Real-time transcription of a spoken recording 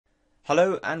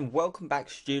Hello and welcome back,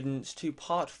 students, to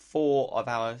part 4 of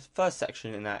our first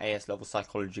section in our AS level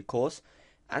psychology course,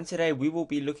 and today we will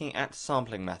be looking at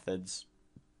sampling methods.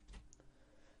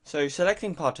 So,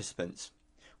 selecting participants.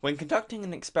 When conducting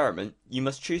an experiment, you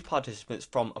must choose participants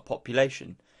from a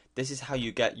population. This is how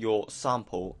you get your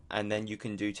sample, and then you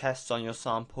can do tests on your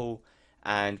sample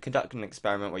and conduct an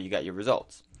experiment where you get your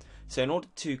results. So in order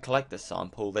to collect this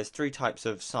sample, there's 3 types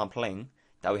of sampling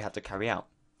that we have to carry out.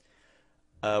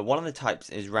 One of the types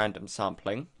is random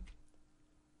sampling.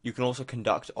 You can also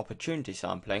conduct opportunity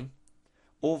sampling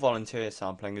or volunteer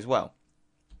sampling as well.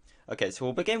 Okay, so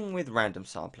we'll begin with random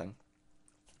sampling.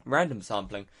 Random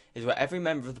sampling is where every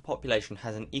member of the population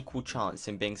has an equal chance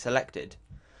in being selected.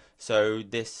 So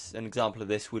an example of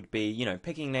this would be,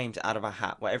 picking names out of a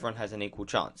hat where everyone has an equal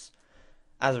chance.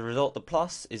 As a result, the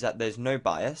plus is that there's no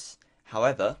bias.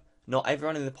 However, not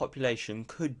everyone in the population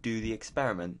could do the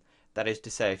experiment. That is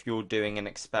to say, if you're doing an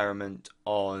experiment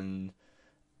on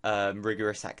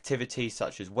rigorous activity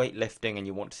such as weightlifting and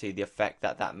you want to see the effect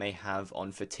that that may have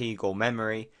on fatigue or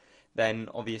memory, then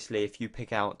obviously if you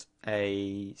pick out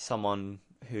someone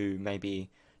who may be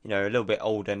a little bit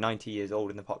older, 90 years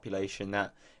old in the population,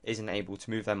 that isn't able to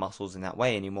move their muscles in that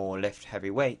way anymore, or lift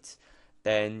heavy weights,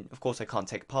 then of course they can't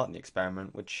take part in the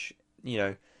experiment, which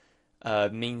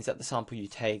means that the sample you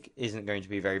take isn't going to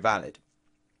be very valid.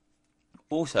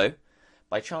 Also,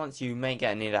 by chance, you may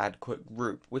get an inadequate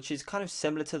group, which is kind of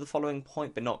similar to the following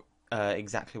point, but not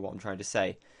exactly what I'm trying to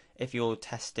say. If you're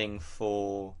testing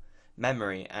for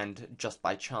memory and just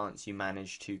by chance you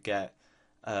manage to get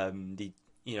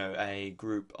a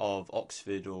group of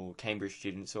Oxford or Cambridge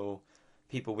students or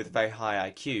people with very high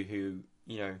IQ who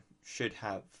should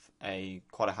have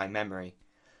quite a high memory,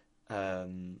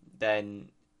 then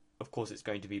of course it's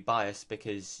going to be biased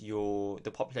because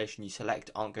the population you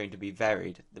select aren't going to be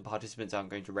varied. The participants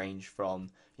aren't going to range from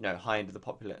high end of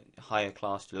the higher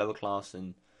class to lower class,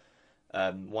 and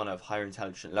one of higher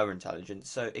intelligence, lower intelligence.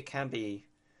 So it can be,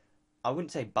 I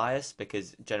wouldn't say biased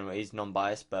because generally it is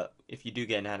non-biased, but if you do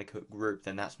get an adequate group,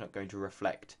 then that's not going to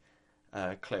reflect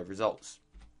clear results.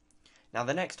 Now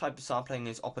the next type of sampling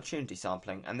is opportunity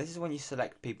sampling, and this is when you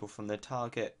select people from the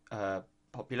target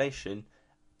population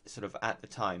sort of at the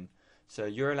time. So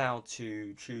you're allowed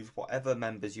to choose whatever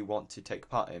members you want to take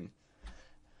part in.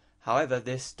 However,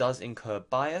 this does incur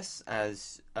bias,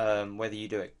 as whether you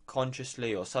do it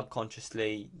consciously or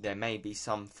subconsciously, there may be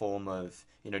some form of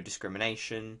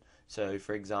discrimination. So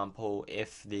for example,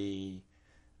 if the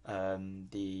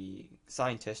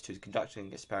scientist who's conducting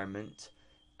the experiment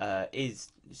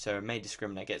may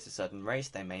discriminate against a certain race,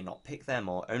 they may not pick them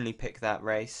or only pick that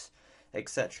race,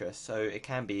 etc. So it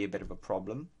can be a bit of a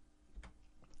problem,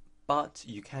 but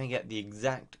you can get the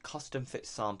exact custom fit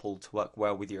sample to work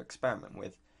well with your experiment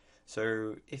with.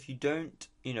 So if you don't,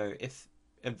 if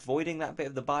avoiding that bit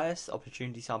of the bias,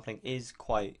 opportunity sampling is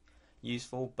quite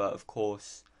useful, but of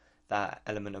course that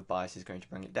element of bias is going to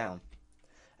bring it down.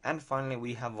 And finally,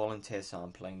 we have volunteer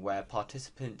sampling, where a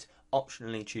participant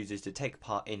optionally chooses to take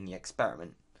part in the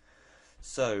experiment.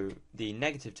 So the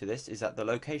negative to this is that the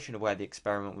location of where the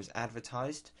experiment was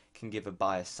advertised can give a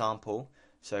biased sample.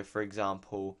 So for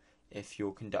example, if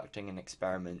you're conducting an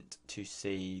experiment to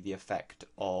see the effect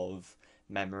of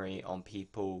memory on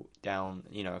people down,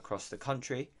 across the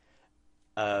country,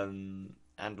 and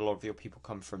a lot of your people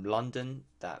come from London,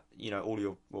 that, all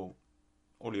your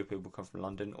people come from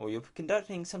London, or you're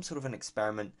conducting some sort of an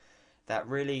experiment that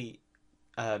really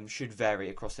should vary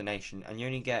across the nation, and you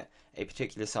only get a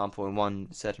particular sample in one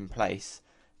certain place,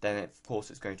 then of course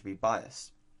it's going to be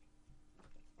biased.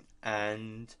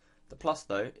 And the plus,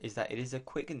 though, is that it is a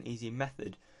quick and easy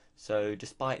method. So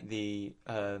despite the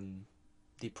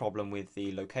problem with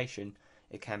the location,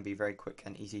 it can be very quick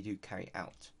and easy to carry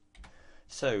out.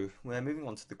 So we're moving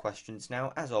on to the questions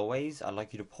now. As always, I'd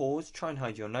like you to pause, try and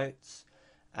hide your notes,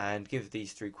 and give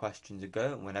these 3 questions a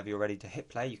go, and whenever you're ready to hit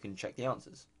play, you can check the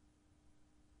answers.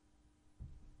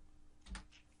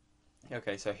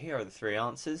 Okay, so here are the 3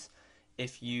 answers.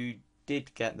 If you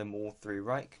did get them all 3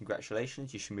 right,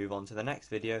 congratulations, you should move on to the next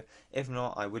video. If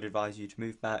not, I would advise you to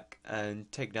move back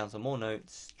and take down some more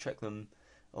notes, check them,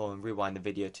 or rewind the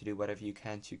video to do whatever you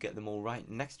can to get them all right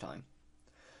next time.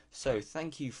 So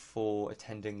thank you for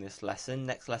attending this lesson.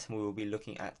 Next lesson we will be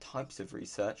looking at types of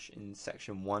research in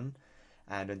section 1,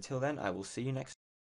 and until then I will see you next time.